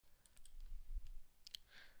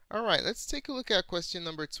All right, let's take a look at question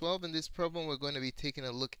number 12. In this problem, we're going to be taking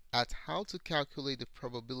a look at how to calculate the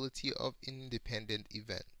probability of independent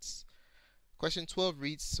events. Question 12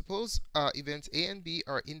 reads, suppose events A and B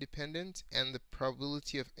are independent and the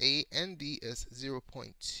probability of A and B is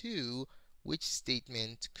 0.2. Which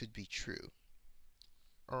statement could be true?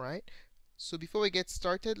 All right, so before we get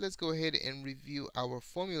started, let's go ahead and review our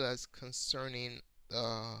formulas concerning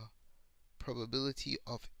the probability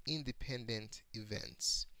of independent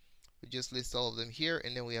events. We just list all of them here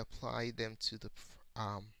and then we apply them to the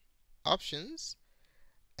options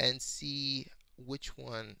and see which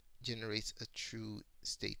one generates a true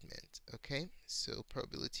statement. Okay, so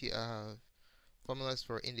probability of formulas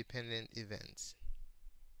for independent events.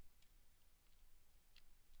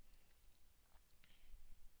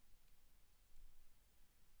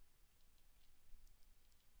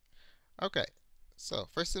 Okay, so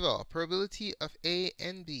first of all, probability of A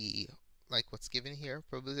and B, like what's given here,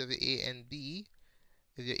 probability of A and B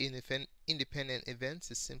if they're independent events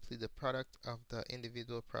is simply the product of the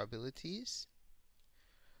individual probabilities.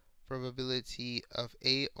 Probability of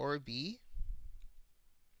A or B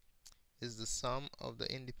is the sum of the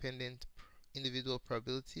individual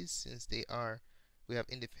probabilities, since we have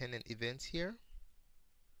independent events here.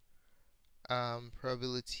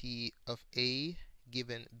 Probability of A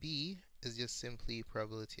given B is just simply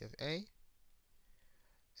probability of A.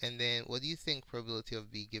 And then what do you think probability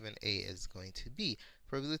of B given A is going to be?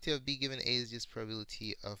 Probability of B given A is just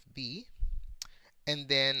probability of B. And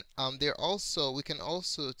then we can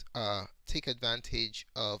also take advantage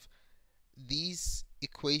of these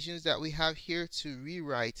equations that we have here to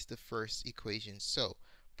rewrite the first equation. So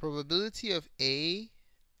probability of A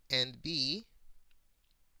and B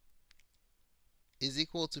is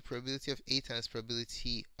equal to probability of A times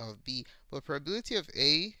probability of B. But probability of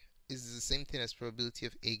A is the same thing as probability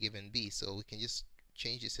of A given B. So we can just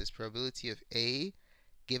change this as probability of A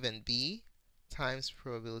given B times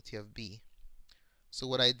probability of B. So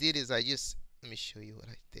what I did is let me show you what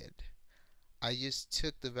I did. I just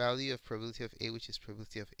took the value of probability of A, which is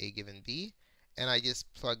probability of A given B, and I just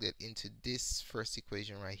plugged it into this first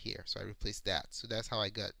equation right here. So I replaced that. So that's how I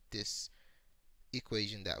got this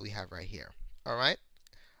equation that we have right here. All right?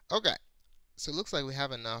 Okay. So it looks like we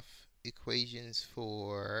have enough equations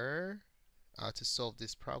for to solve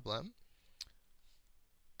this problem.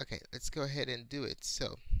 Okay, let's go ahead and do it.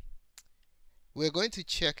 So we're going to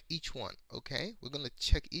check each one, okay? We're going to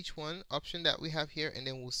check each one option that we have here, and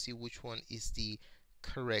then we'll see which one is the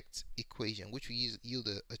correct equation, which will yield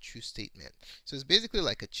a true statement. So it's basically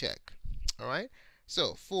like a check, all right?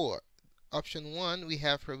 So for option 1, we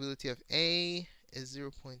have probability of A is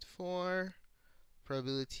 0.4,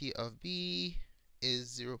 probability of B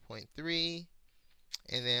is 0.3,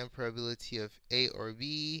 and then probability of A or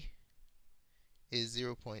B is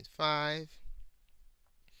 0.5.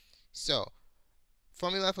 So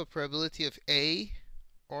formula for probability of A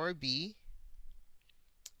or B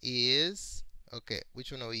is, okay,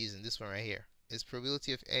 which one are we using? This one right here is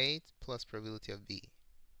probability of A plus probability of B.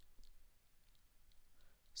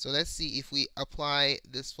 So let's see if we apply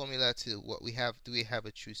this formula to what we have. Do we have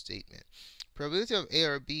a true statement? Probability of A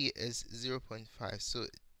or B is 0.5. So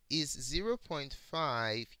is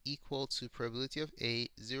 0.5 equal to probability of A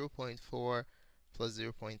 0.4 plus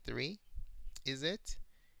 0.3? Is it?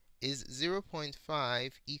 Is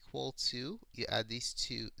 0.5 equal to, you add these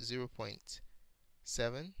two,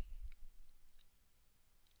 0.7?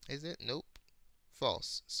 Is it? Nope.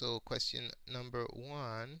 False. So question number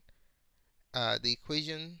 1, the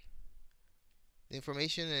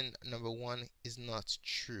information in number 1 is not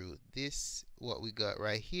true. This, what we got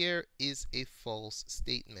right here, is a false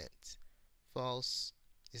statement. False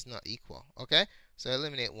is not equal. Okay? So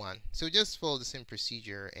eliminate 1. So just follow the same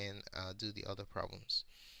procedure and do the other problems.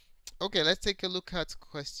 Okay, let's take a look at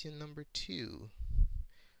question number 2.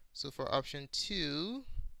 So for option 2,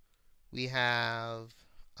 we have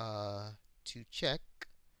to check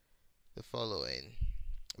the following.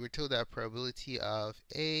 We're told that probability of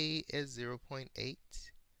A is 0.8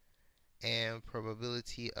 and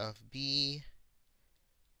probability of B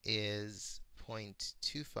is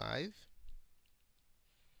 0.25.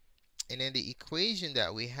 And then the equation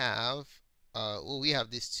that we have, well, we have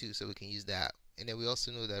this too, so we can use that. And then we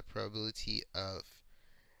also know that probability of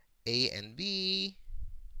A and B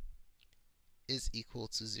is equal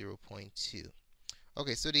to 0.2.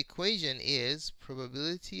 Okay, so the equation is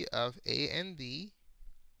probability of A and B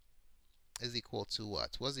is equal to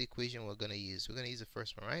what? What's the equation we're going to use? We're going to use the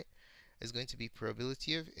first one, right? It's going to be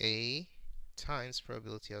probability of A times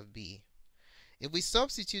probability of B. If we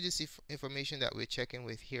substitute this information that we're checking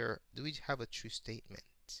with here, do we have a true statement?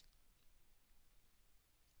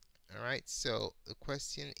 All right, so the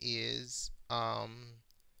question is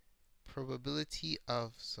probability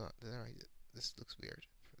of, so all right, this looks weird.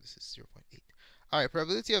 This is 0.8. All right,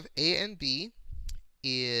 probability of A and B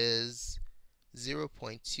is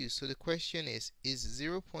 0.2. So the question is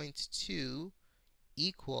 0.2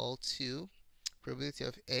 equal to probability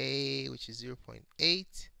of A, which is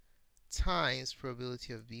 0.8, times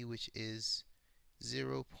probability of B, which is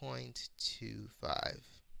 0.25.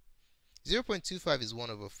 0.25 is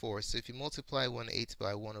 1 over 4. So if you multiply 1/8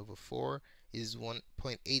 by 1 over 4, is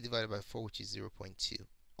 1.8 divided by 4, which is 0.2.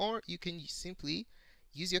 Or you can simply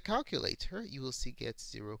use your calculator. You will see get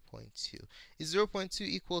 0.2. Is 0.2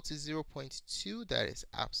 equal to 0.2? That is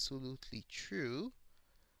absolutely true.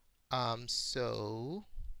 So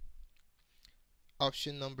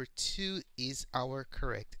option number 2 is our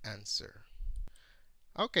correct answer.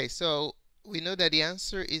 Okay, so we know that the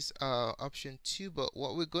answer is option 2, but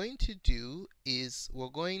what we're going to do is we're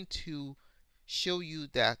going to show you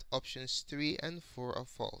that options 3 and 4 are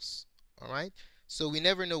false. All right, so we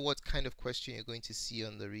never know what kind of question you're going to see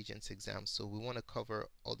on the Regents exam, so we want to cover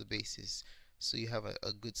all the bases so you have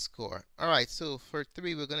a good score. All right, so for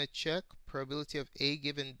 3, we're going to check probability of A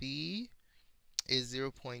given B is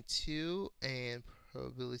 0.2 and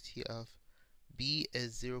probability of B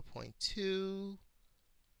is 0.2.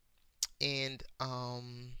 And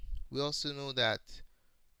we also know that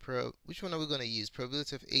which one are we going to use?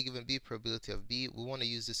 Probability of A given B, probability of B. We want to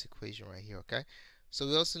use this equation right here, okay? So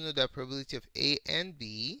we also know that probability of A and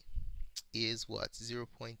B is what?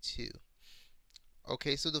 0.2.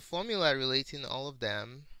 Okay, so the formula relating all of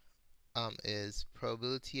them is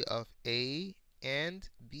probability of A and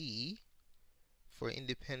B for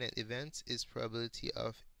independent events is probability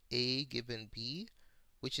of A given B,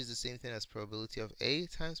 which is the same thing as probability of A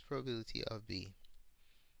times probability of B.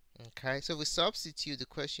 Okay, so if we substitute, the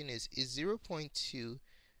question is 0.2,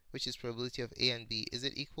 which is probability of A and B, is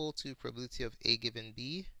it equal to probability of A given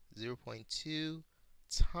B, 0.2,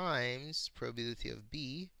 times probability of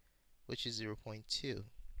B, which is 0.2.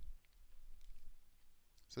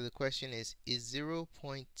 So the question is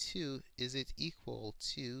 0.2, is it equal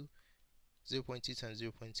to 0.2 times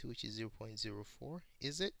 0.2, which is 0.04?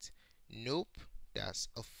 Is it? Nope, that's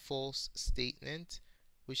a false statement,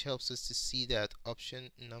 which helps us to see that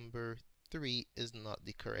option number 3 is not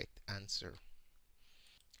the correct answer.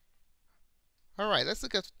 Alright, let's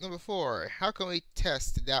look at number 4. How can we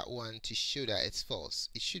test that one to show that it's false?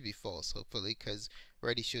 It should be false, hopefully, because we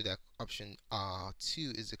already showed that option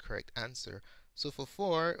 2 is the correct answer. So for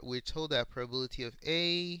 4, we're told that probability of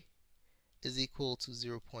A is equal to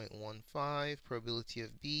 0.15, probability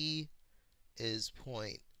of B is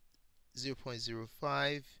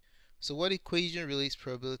 0.05. So what equation relates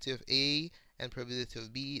probability of A and probability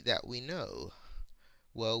of B that we know?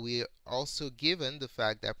 Well, we are also given the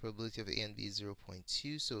fact that probability of A and B is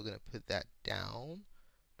 0.2, so we're going to put that down.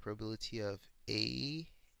 Probability of A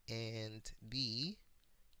and B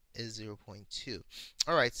is 0.2.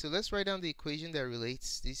 Alright, so let's write down the equation that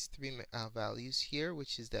relates these three values here,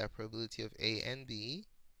 which is that probability of A and B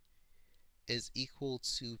is equal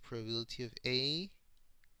to probability of A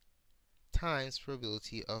times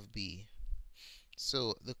probability of B.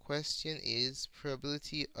 So the question is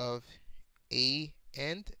probability of A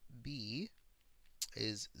and B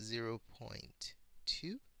is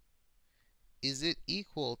 0.2. Is it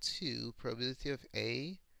equal to probability of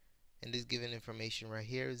A, and this given information right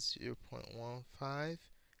here is 0.15,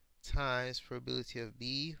 times probability of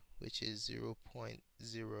B, which is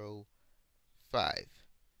 0.05.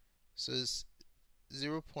 So it's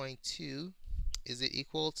 0.2. Is it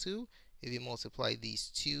equal to? If you multiply these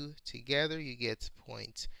two together, you get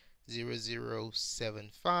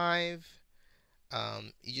 0.0075.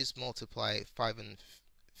 You just multiply 5 and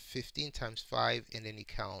 15 times 5, and then you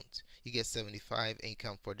count. You get 75, and you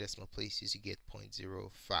count 4 decimal places, you get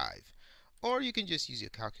 0.05. Or you can just use your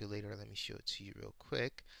calculator. Let me show it to you real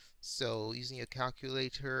quick. So using your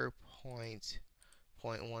calculator,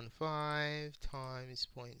 0.15 times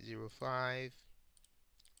 0.05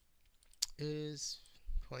 is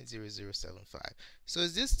 0.0075. So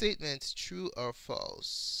is this statement true or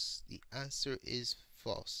false? The answer is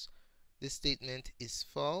false. This statement is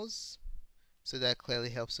false. So that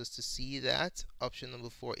clearly helps us to see that option number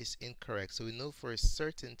 4 is incorrect. So we know for a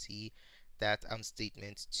certainty that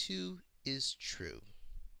statement 2 is true.